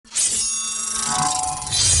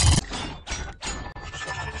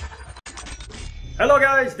Hello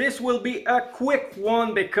guys, this will be a quick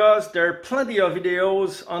one because there are plenty of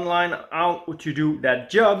videos online on how to do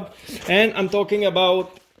that job, and I'm talking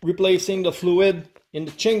about replacing the fluid in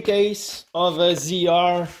the chain case of a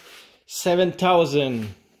ZR7000.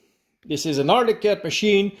 This is an Arctic Cat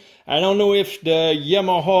machine. I don't know if the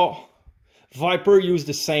Yamaha Viper used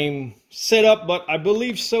the same setup, but I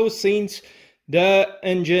believe so, since the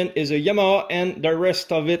engine is a Yamaha and the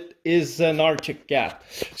rest of it is an Arctic Cat.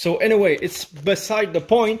 So anyway, it's beside the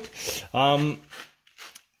point.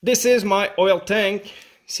 This is my oil tank.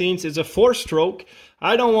 Since it's a 4-stroke,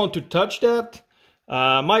 I don't want to touch that.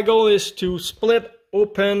 My goal is to split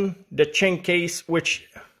open the chain case, which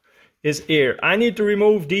is here. I need to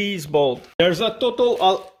remove these bolts. There's a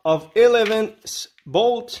total of 11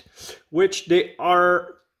 bolts, which they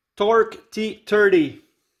are torque T30.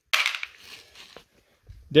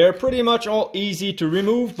 They're pretty much all easy to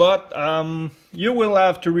remove, but you will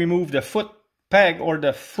have to remove the foot peg or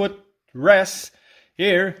the foot rest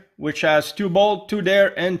here, which has 2 bolts, 2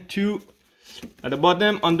 there and 2 at the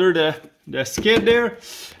bottom under the skid there.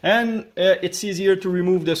 And it's easier to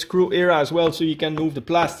remove the screw here as well, so you can move the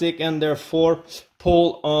plastic and therefore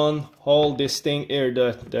pull on all this thing here,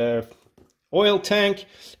 the oil tank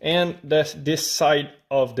and this side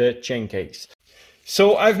of the chain case.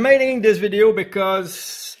 So I've made this video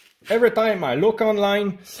because every time I look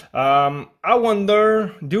online, I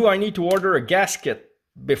wonder, do I need to order a gasket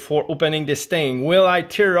before opening this thing? Will I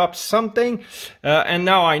tear up something? And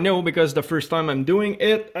now I know, because the first time I'm doing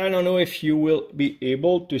it. I don't know if you will be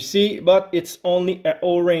able to see, but it's only an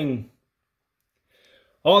O-ring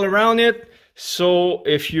all around it. So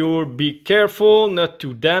if you be careful not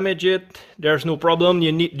to damage it, there's no problem.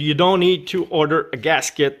 You don't need to order a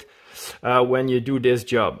gasket when you do this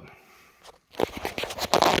job.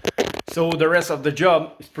 So the rest of the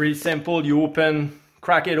job is pretty simple. You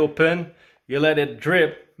crack it open, you let it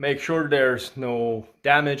drip, make sure there's no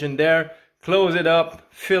damage in there, close it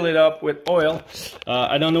up, fill it up with oil.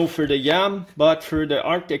 I don't know for the Yam, but for the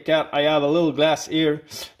Arctic Cat I have a little glass here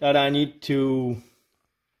that I need to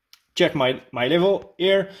check my level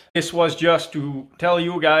here. This was just to tell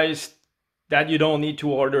you guys that you don't need to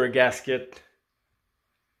order a gasket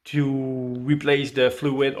to replace the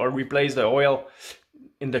fluid or replace the oil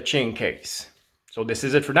in the chain case. So this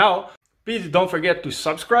is it for now. Please don't forget to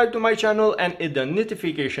subscribe to my channel and hit the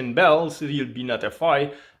notification bell so you'll be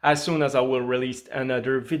notified as soon as I will release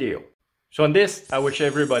another video. So on this, I wish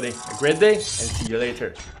everybody a great day and see you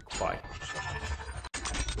later. Bye.